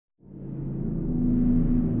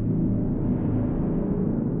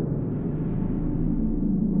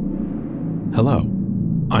Hello,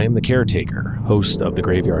 I am the Caretaker, host of the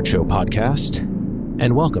Graveyard Show podcast,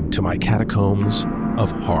 and welcome to my Catacombs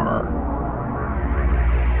of Horror.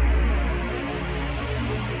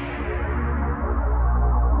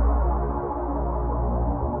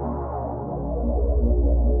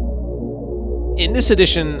 In this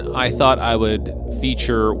edition, I thought I would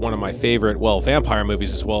feature one of my favorite, vampire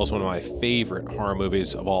movies as well as one of my favorite horror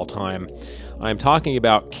movies of all time. I'm talking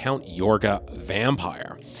about Count Yorga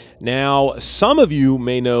Vampire. Now, some of you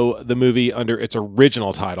may know the movie under its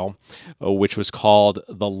original title, which was called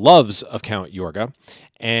The Loves of Count Yorga,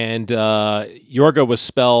 and Yorga was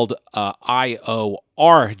spelled I-O-R-G-A.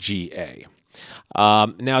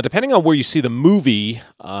 Now, depending on where you see the movie,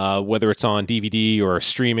 whether it's on DVD or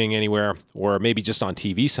streaming anywhere, or maybe just on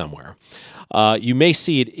TV somewhere, you may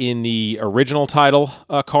see it in the original title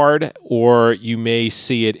card, or you may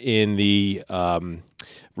see it in the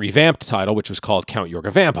revamped title, which was called Count Yorga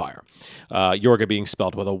Vampire, Yorga being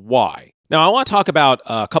spelled with a Y. Now, I want to talk about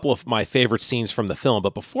a couple of my favorite scenes from the film,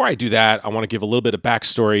 but before I do that, I want to give a little bit of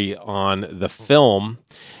backstory on the film,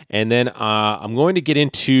 and then I'm going to get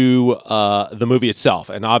into the movie itself.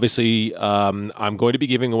 And obviously, I'm going to be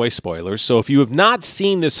giving away spoilers, so if you have not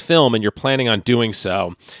seen this film and you're planning on doing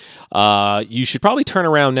so, you should probably turn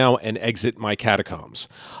around now and exit my catacombs.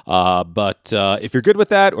 But if you're good with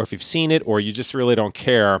that, or if you've seen it, or you just really don't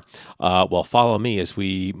care, follow me as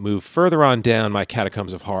we move further on down my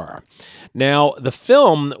Catacombs of Horror. Now, the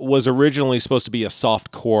film was originally supposed to be a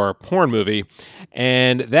softcore porn movie,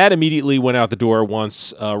 and that immediately went out the door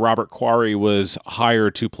once Robert Quarry was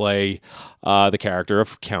hired to play the character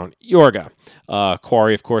of Count Yorga.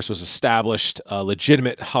 Quarry, of course, was established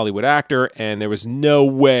legitimate Hollywood actor, and there was no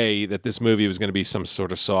way that this movie was going to be some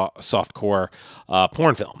sort of softcore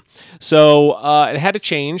porn film. So it had to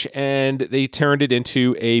change, and they turned it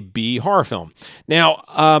into a B horror film. Now,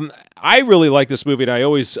 I really like this movie, and I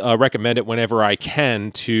always recommend it whenever I can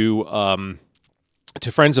to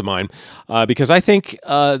friends of mine, because I think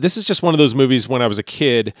this is just one of those movies. When I was a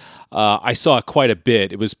kid, I saw it quite a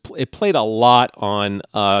bit. It played a lot on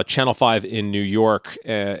Channel 5 in New York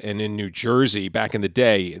and in New Jersey back in the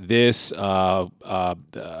day. This, Blackula,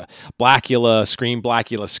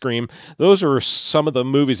 Scream. Those are some of the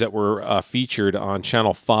movies that were featured on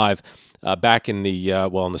Channel 5 back in the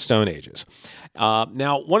in the Stone Ages.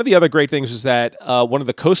 Now, one of the other great things was that one of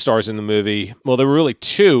the co-stars in the movie, there were really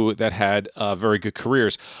two that had very good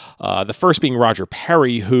careers. The first being Roger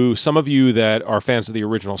Perry, who some of you that are fans of the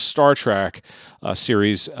original Star Trek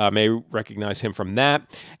series may recognize him from that.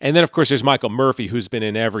 And then, of course, there's Michael Murphy, who's been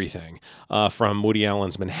in everything, from Woody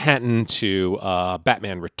Allen's Manhattan to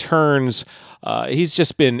Batman Returns. He's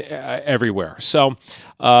just been everywhere. So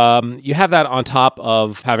you have that on top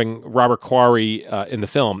of having Robert Quarry in the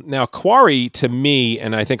film. Now, Quarry, to me,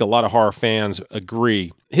 and I think a lot of horror fans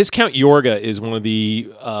agree, his Count Yorga is one of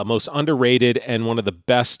the most underrated and one of the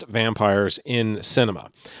best vampires in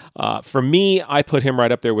cinema. For me, I put him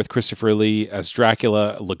right up there with Christopher Lee as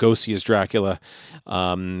Dracula, Lugosi as Dracula.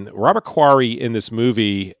 Robert Quarry in this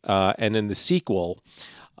movie and in the sequel,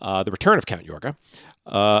 The Return of Count Yorga,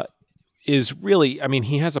 is really,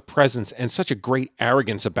 he has a presence and such a great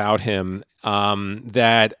arrogance about him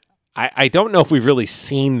that I don't know if we've really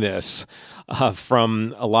seen this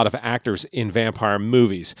from a lot of actors in vampire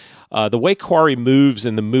movies. The way Quarry moves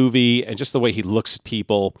in the movie and just the way he looks at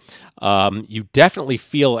people, you definitely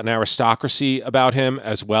feel an aristocracy about him,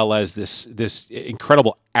 as well as this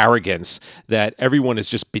incredible arrogance that everyone is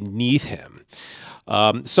just beneath him.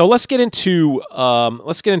 So let's get into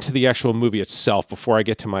the actual movie itself before I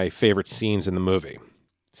get to my favorite scenes in the movie.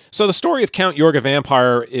 So the story of Count Yorga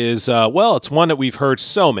Vampire is, it's one that we've heard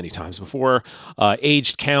so many times before.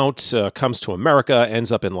 Aged Count comes to America,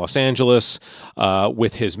 ends up in Los Angeles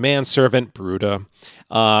with his manservant, Bruda,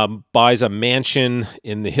 buys a mansion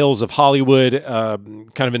in the hills of Hollywood,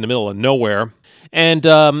 kind of in the middle of nowhere. And,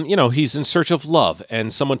 he's in search of love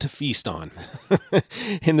and someone to feast on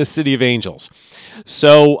in the City of Angels.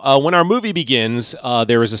 So when our movie begins,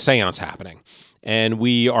 there is a seance happening. And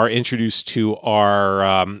we are introduced to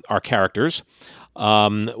our characters,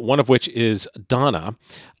 one of which is Donna.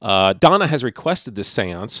 Donna has requested this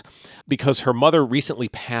seance because her mother recently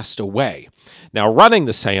passed away. Now, running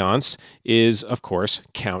the seance is, of course,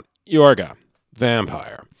 Count Yorga,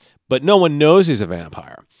 vampire. But no one knows he's a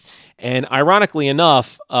vampire. And ironically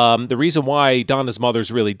enough, the reason why Donna's mother's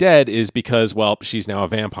really dead is because, she's now a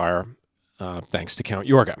vampire, thanks to Count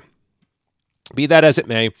Yorga. Be that as it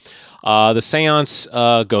may, the seance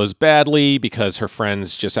goes badly because her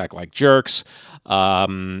friends just act like jerks.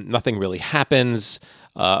 Nothing really happens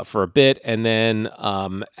for a bit. And then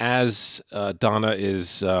as Donna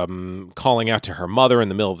is calling out to her mother in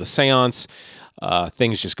the middle of the seance,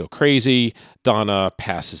 things just go crazy. Donna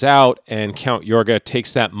passes out, and Count Yorga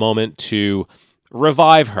takes that moment to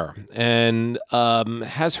revive her and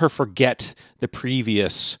has her forget the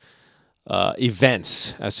previous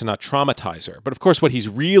events as to not traumatize her. But of course, what he's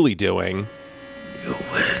really doing... You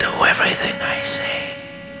will do everything I say,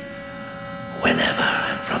 whenever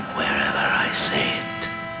and from wherever I say it.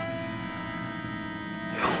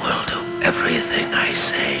 You will do everything I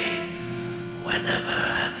say, whenever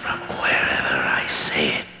and from wherever I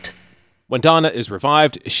say it. When Donna is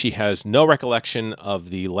revived, she has no recollection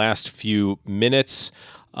of the last few minutes.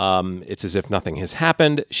 It's as if nothing has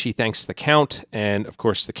happened. She thanks the Count, and of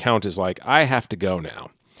course the Count is like, I have to go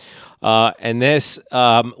now. And this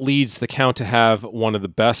leads the Count to have one of the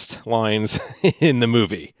best lines in the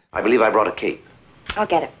movie. I believe I brought a cape. I'll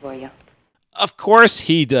get it for you. Of course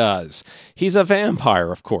he does. He's a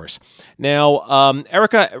vampire, of course. Now,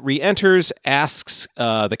 Erica re-enters, asks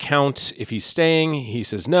the Count if he's staying. He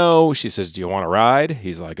says no. She says, do you want to ride?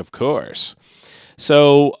 He's like, of course.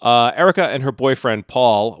 So Erica and her boyfriend,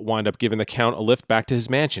 Paul, wind up giving the Count a lift back to his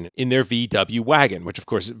mansion in their VW wagon, which, of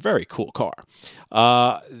course, is a very cool car.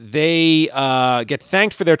 They get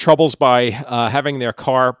thanked for their troubles by having their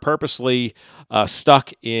car purposely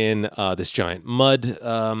stuck in this giant mud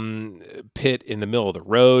pit in the middle of the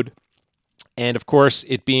road. And, of course,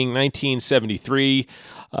 it being 1973,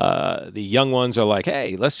 the young ones are like,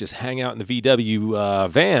 hey, let's just hang out in the VW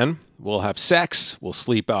van. We'll have sex, we'll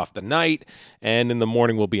sleep off the night, and in the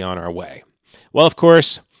morning we'll be on our way. Well, of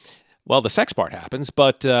course, the sex part happens,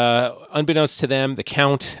 but unbeknownst to them, the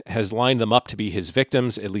Count has lined them up to be his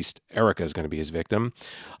victims. At least Erica is going to be his victim.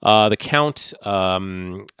 The Count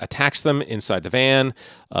attacks them inside the van,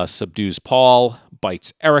 subdues Paul,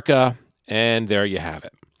 bites Erica, and there you have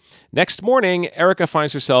it. Next morning, Erica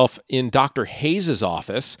finds herself in Dr. Hayes'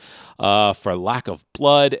 office for lack of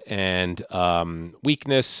blood and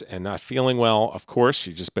weakness and not feeling well. Of course,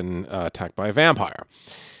 she's just been attacked by a vampire.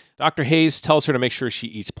 Dr. Hayes tells her to make sure she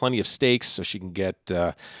eats plenty of steaks so she can get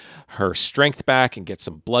her strength back and get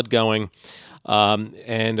some blood going.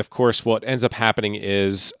 And, of course, what ends up happening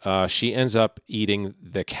is she ends up eating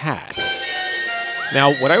the cat.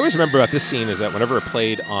 Now, what I always remember about this scene is that whenever it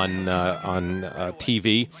played on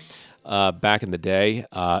TV back in the day,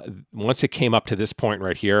 once it came up to this point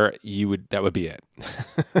right here, that would be it.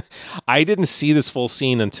 I didn't see this full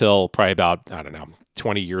scene until probably about, I don't know,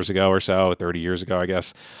 20 years ago or so, 30 years ago, I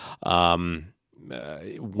guess.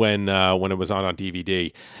 When it was on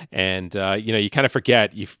DVD, and you kind of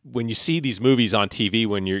forget when you see these movies on TV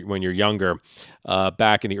when you're younger,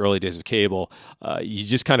 back in the early days of cable, you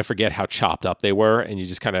just kind of forget how chopped up they were, and you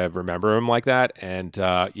just kind of remember them like that. And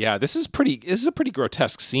this is a pretty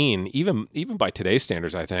grotesque scene, even by today's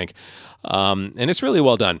standards, I think, and it's really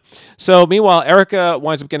well done. So meanwhile, Erica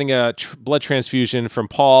winds up getting a blood transfusion from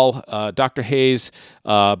Paul. Dr. Hayes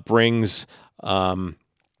brings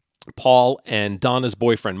Paul and Donna's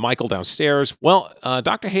boyfriend, Michael, downstairs. Well,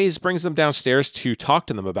 Dr. Hayes brings them downstairs to talk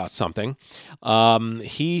to them about something.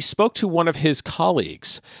 He spoke to one of his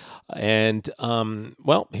colleagues, and,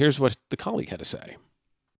 here's what the colleague had to say.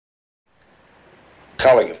 A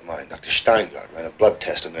colleague of mine, Dr. Steingart, ran a blood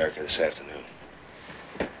test on Erica this afternoon.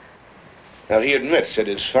 Now, he admits that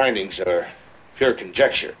his findings are pure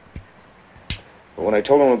conjecture. But when I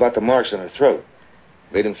told him about the marks on her throat,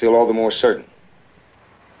 it made him feel all the more certain.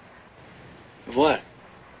 What?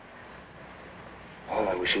 Oh,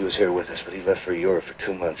 I wish he was here with us, but he left for Europe for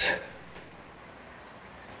 2 months.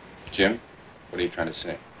 Jim, what are you trying to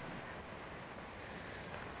say?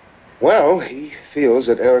 Well, he feels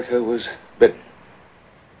that Erica was bitten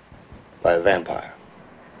by a vampire.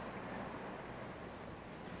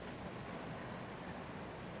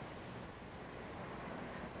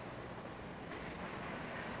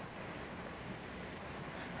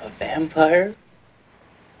 A vampire?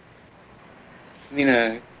 I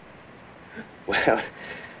mean, Well,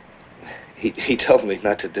 he told me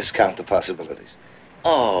not to discount the possibilities.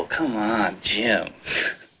 Oh, come on, Jim.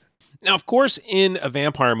 Now, of course, in a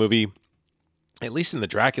vampire movie, at least in the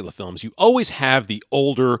Dracula films, you always have the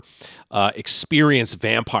older, experienced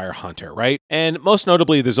vampire hunter, right? And most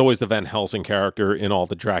notably, there's always the Van Helsing character in all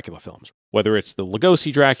the Dracula films. Whether it's the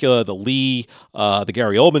Lugosi Dracula, the Lee, the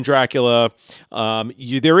Gary Oldman Dracula,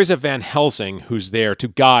 there is a Van Helsing who's there to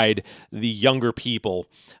guide the younger people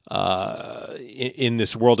in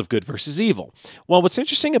this world of good versus evil. Well, what's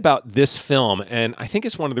interesting about this film, and I think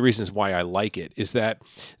it's one of the reasons why I like it, is that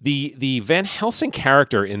the Van Helsing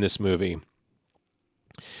character in this movie,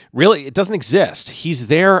 really, it doesn't exist. He's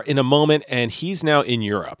there in a moment, and he's now in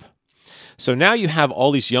Europe. So now you have all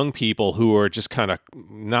these young people who are just kind of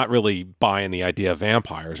not really buying the idea of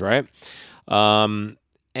vampires, right?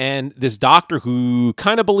 And this doctor who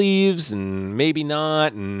kind of believes and maybe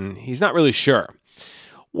not, and he's not really sure.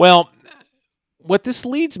 Well, what this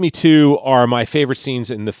leads me to are my favorite scenes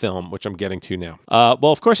in the film, which I'm getting to now.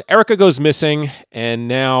 Well, of course, Erica goes missing, and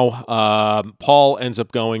now Paul ends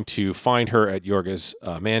up going to find her at Yorga's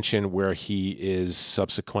mansion, where he is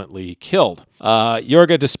subsequently killed.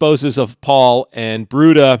 Yorga disposes of Paul, and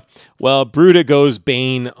Bruda goes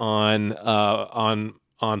Bane on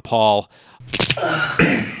Paul.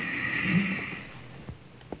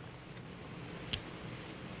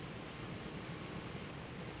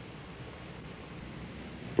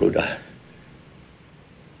 Bruda,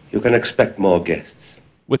 you can expect more guests.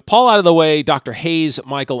 With Paul out of the way, Dr. Hayes,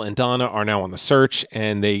 Michael, and Donna are now on the search,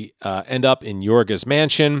 and they end up in Yorga's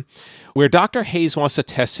mansion, where Dr. Hayes wants to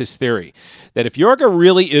test his theory that if Yorga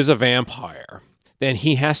really is a vampire, then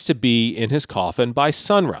he has to be in his coffin by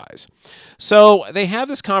sunrise. So they have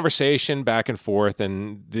this conversation back and forth,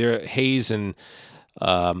 and Hayes and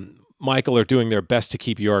Michael are doing their best to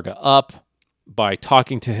keep Yorga up by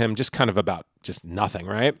talking to him just kind of about just nothing,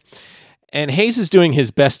 right? And Hayes is doing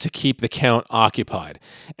his best to keep the Count occupied.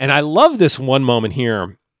 And I love this one moment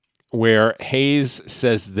here where Hayes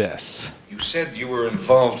says this. You said you were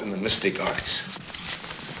involved in the mystic arts.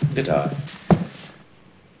 Did I?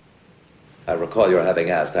 I recall your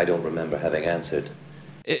having asked. I don't remember having answered.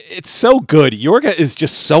 It's so good. Yorga is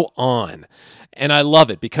just so on. And I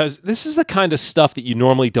love it because this is the kind of stuff that you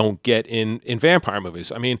normally don't get in vampire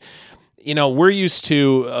movies. I mean, you know, we're used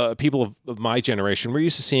to, people of my generation, we're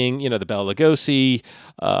used to seeing, you know, the Bela Lugosi,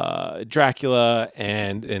 Dracula,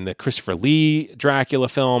 and the Christopher Lee Dracula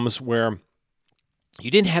films where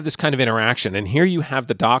you didn't have this kind of interaction. And here you have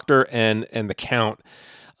the Doctor and the Count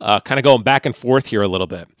kind of going back and forth here a little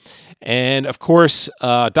bit. And, of course,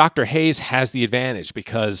 Dr. Hayes has the advantage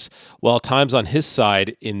because, well, time's on his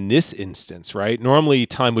side in this instance, right? Normally,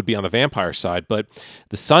 time would be on the vampire side, but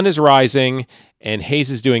the sun is rising, and Hayes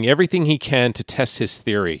is doing everything he can to test his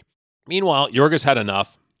theory. Meanwhile, Yorga's had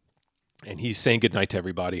enough, and he's saying goodnight to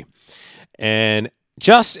everybody. And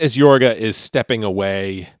just as Yorga is stepping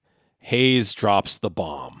away, Hayes drops the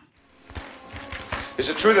bomb. Is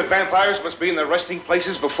it true that vampires must be in their resting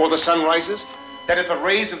places before the sun rises? That if the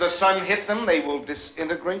rays of the sun hit them, they will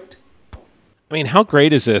disintegrate? I mean, how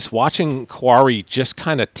great is this? Watching Quarry just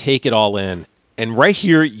kind of take it all in. And right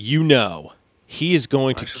here, you know, he is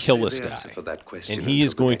going to kill this guy. And he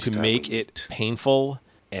is going to make it painful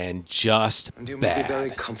and just And you may bad. be very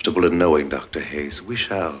comfortable in knowing, Dr. Hayes, we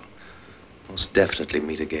shall most definitely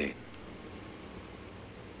meet again.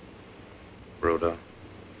 Rhoda.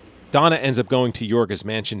 Donna ends up going to Yorga's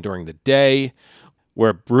mansion during the day,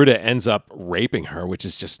 where Bruda ends up raping her, which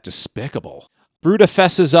is just despicable. Bruda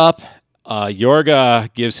fesses up.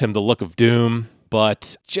 Yorga gives him the look of doom,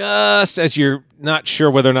 but just as you're not sure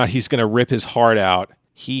whether or not he's going to rip his heart out,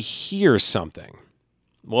 he hears something.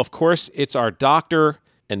 Well, of course, it's our doctor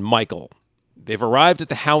and Michael. They've arrived at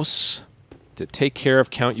the house to take care of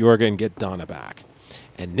Count Yorga and get Donna back.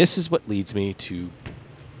 And this is what leads me to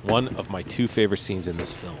one of my two favorite scenes in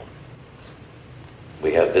this film.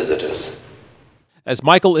 We have visitors. As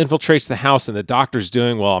Michael infiltrates the house and the doctor's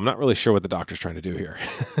doing, well, I'm not really sure what the doctor's trying to do here.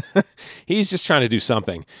 He's just trying to do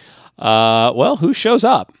something. Well, who shows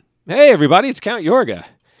up? Hey, everybody, it's Count Yorga.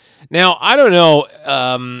 Now, I don't know,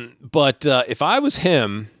 but if I was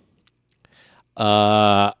him,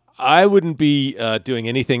 I wouldn't be doing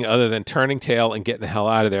anything other than turning tail and getting the hell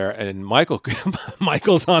out of there. And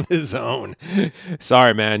Michael's on his own.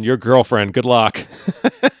 Sorry, man, your girlfriend. Good luck.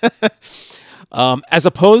 As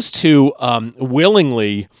opposed to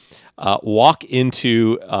willingly walk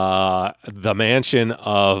into the mansion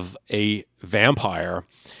of a vampire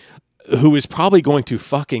who is probably going to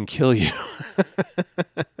fucking kill you.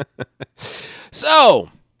 So,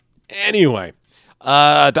 anyway,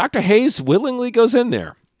 Dr. Hayes willingly goes in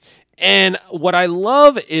there. And what I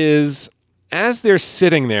love is, as they're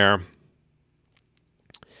sitting there,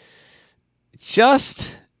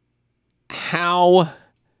 just how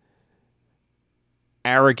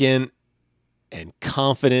arrogant and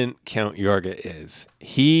confident Count Yorga is.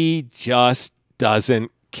 He just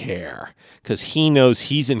doesn't care because he knows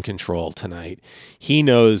he's in control tonight. He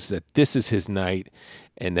knows that this is his night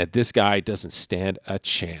and that this guy doesn't stand a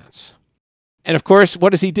chance. And of course,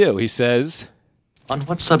 what does he do? He says, On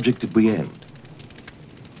what subject did we end?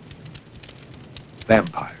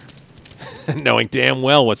 Vampire. knowing damn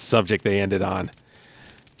well what subject they ended on.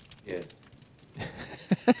 Yes.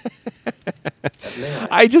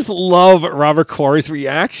 I just love Robert Quarry's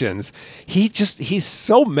reactions. He's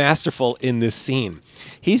so masterful in this scene.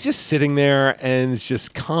 He's just sitting there and is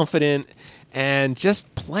just confident and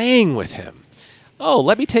just playing with him. Oh,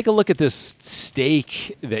 let me take a look at this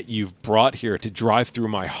steak that you've brought here to drive through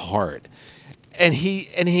my heart. And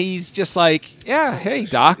he's just like, yeah, hey,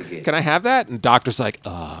 Doc, can I have that? And Doctor's like,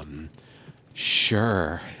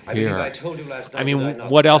 sure, here. I mean,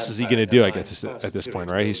 what else is he going to do, I guess, at this point,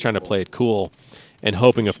 right? He's trying to play it cool and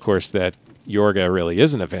hoping, of course, that Yorga really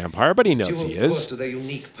isn't a vampire, but he knows he is.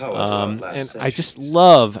 And I just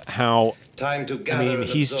love how, I mean,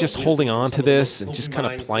 he's just holding on to this and just kind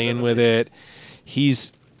of playing with it.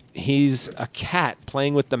 He's a cat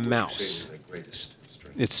playing with the mouse.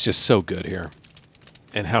 It's just so good here.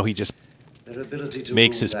 And how he just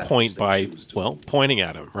makes his point by, well, pointing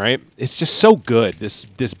at him, right? It's just so good, this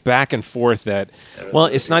back and forth that, well,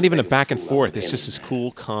 it's not even a back and forth. It's just this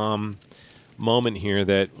cool, calm moment here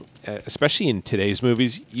that, especially in today's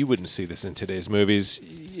movies, you wouldn't see this in today's movies.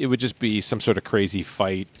 It would just be some sort of crazy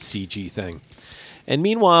fight CG thing. And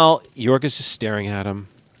meanwhile, Yorga's just staring at him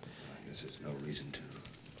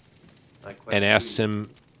and asks him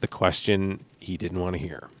the question he didn't want to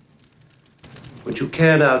hear. Would you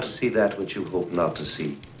care now to see that which you hope not to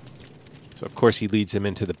see? So, of course, he leads him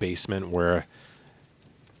into the basement where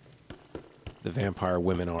the vampire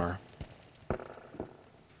women are.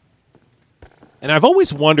 And I've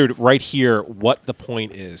always wondered right here what the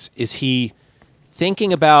point is. Is he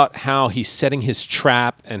thinking about how he's setting his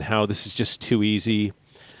trap and how this is just too easy?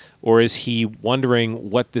 Or is he wondering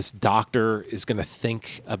what this doctor is going to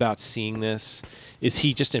think about seeing this? Is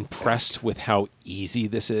he just impressed with how easy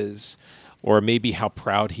this is? Or maybe how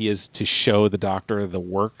proud he is to show the doctor the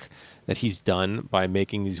work that he's done by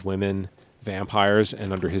making these women vampires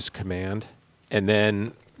and under his command? And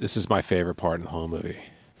then, this is my favorite part in the whole movie.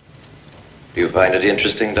 Do you find it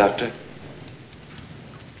interesting, Doctor?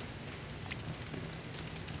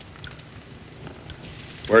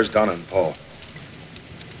 Where's Donna and Paul?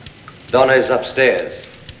 Donna is upstairs.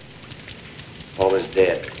 Paul is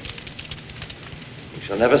dead. We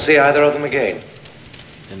shall never see either of them again.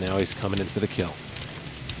 And now he's coming in for the kill.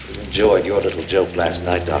 You enjoyed your little joke last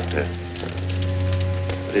night, Doctor.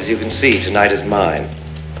 But as you can see, tonight is mine.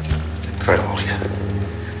 Incredible.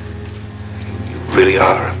 You really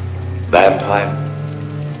are a Vampire?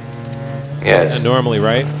 Yes. And normally,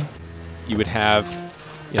 right, you would have,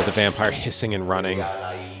 the vampire hissing and running.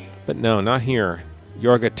 But no, not here.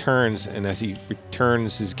 Yorga turns, and as he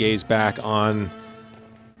returns his gaze back on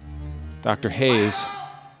Dr. Hayes,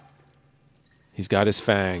 he's got his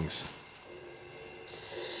fangs.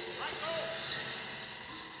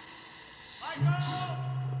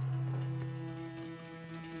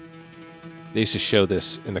 They used to show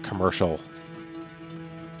this in the commercial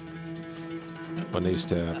when they used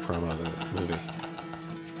to promo the movie.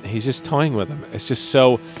 He's just toying with him. It's just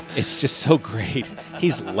so great.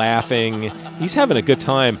 He's laughing. He's having a good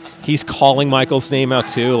time. He's calling Michael's name out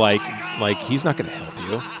too, like he's not going to help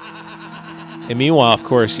you. And meanwhile, of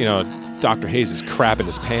course, Dr. Hayes is crapping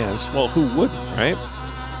his pants. Well, who wouldn't, right?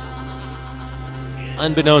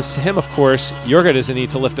 Unbeknownst to him, of course, Yorga doesn't need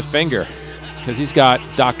to lift a finger because he's got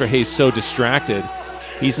Dr. Hayes so distracted,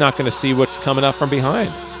 he's not going to see what's coming up from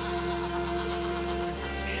behind.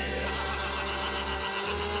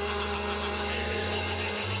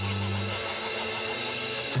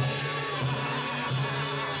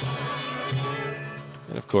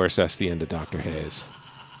 And of course, that's the end of Dr. Hayes.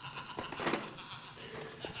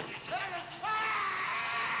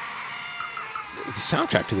 The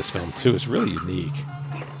soundtrack to this film, too, is really unique.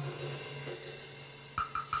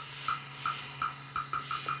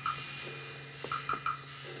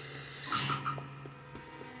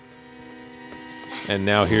 And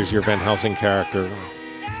now here's your Van Helsing character,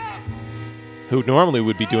 who normally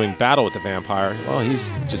would be doing battle with the vampire. Well,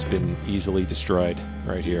 he's just been easily destroyed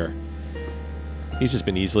right here. He's just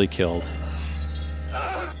been easily killed.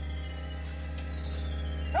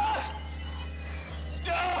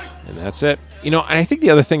 And that's it. And I think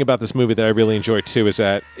the other thing about this movie that I really enjoy too is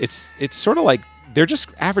that it's sort of like they're just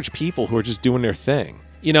average people who are just doing their thing.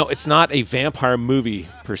 It's not a vampire movie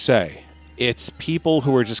per se. it's people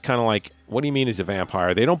who are just kind of like, what do you mean he's a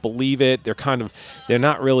vampire? They don't believe it. They're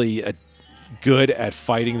not really good at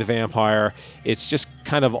fighting the vampire. It's just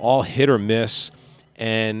kind of all hit or miss.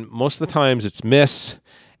 And most of the times it's miss.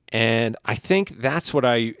 And I think that's what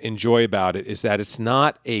I enjoy about it, is that it's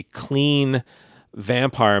not a clean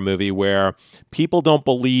vampire movie where people don't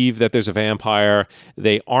believe that there's a vampire.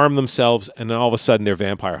 They arm themselves and then all of a sudden they're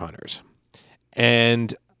vampire hunters.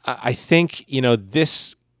 And I think,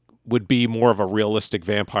 this would be more of a realistic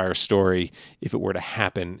vampire story if it were to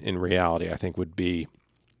happen in reality, I think would be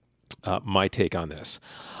my take on this.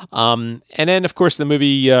 And then, of course, the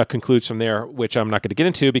movie concludes from there, which I'm not going to get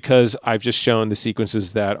into because I've just shown the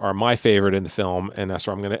sequences that are my favorite in the film, and that's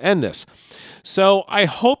where I'm going to end this. So I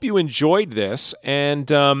hope you enjoyed this,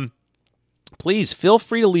 and please feel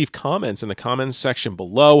free to leave comments in the comments section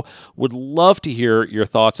below. Would love to hear your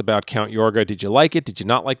thoughts about Count Yorga. Did you like it? Did you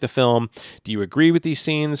not like the film? Do you agree with these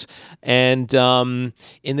scenes? And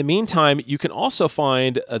in the meantime, you can also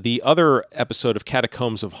find the other episode of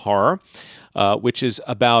Catacombs of Horror, which is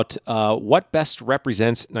about what best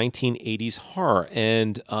represents 1980s horror.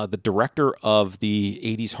 And the director of the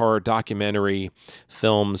 80s horror documentary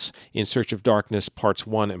films In Search of Darkness Parts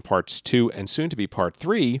 1 and Parts 2, and soon to be Part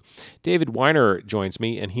 3, David Weiner joins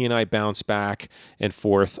me, and he and I bounce back and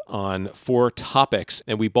forth on 4 topics,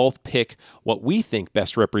 and we both pick what we think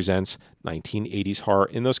best represents 1980s horror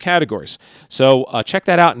in those categories. So check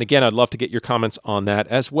that out, and again, I'd love to get your comments on that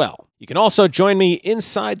as well. You can also join me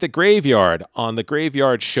inside the graveyard on the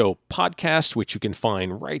Graveyard Show podcast, which you can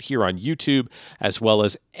find right here on YouTube, as well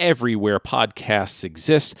as everywhere podcasts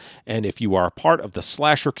exist. And if you are part of the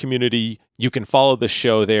slasher community, you can follow the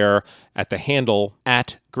show there at the handle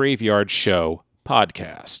 @Graveyard Show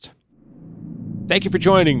Podcast. Thank you for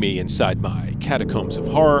joining me inside my Catacombs of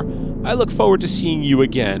Horror. I look forward to seeing you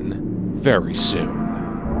again very soon.